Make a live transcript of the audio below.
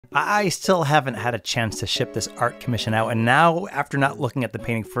I still haven't had a chance to ship this art commission out, and now, after not looking at the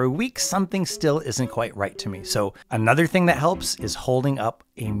painting for a week, something still isn't quite right to me. So another thing that helps is holding up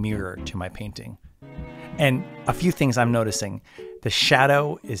a mirror to my painting. And a few things I'm noticing. The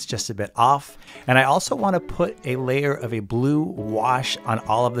shadow is just a bit off. And I also want to put a layer of a blue wash on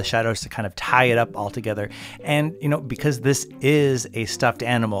all of the shadows to kind of tie it up all together. And, because this is a stuffed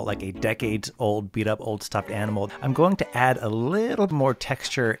animal, like a decades old, beat up old stuffed animal, I'm going to add a little more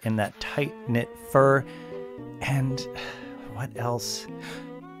texture in that tight knit fur. And what else?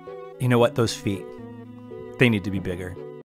 You know what? Those feet, they need to be bigger.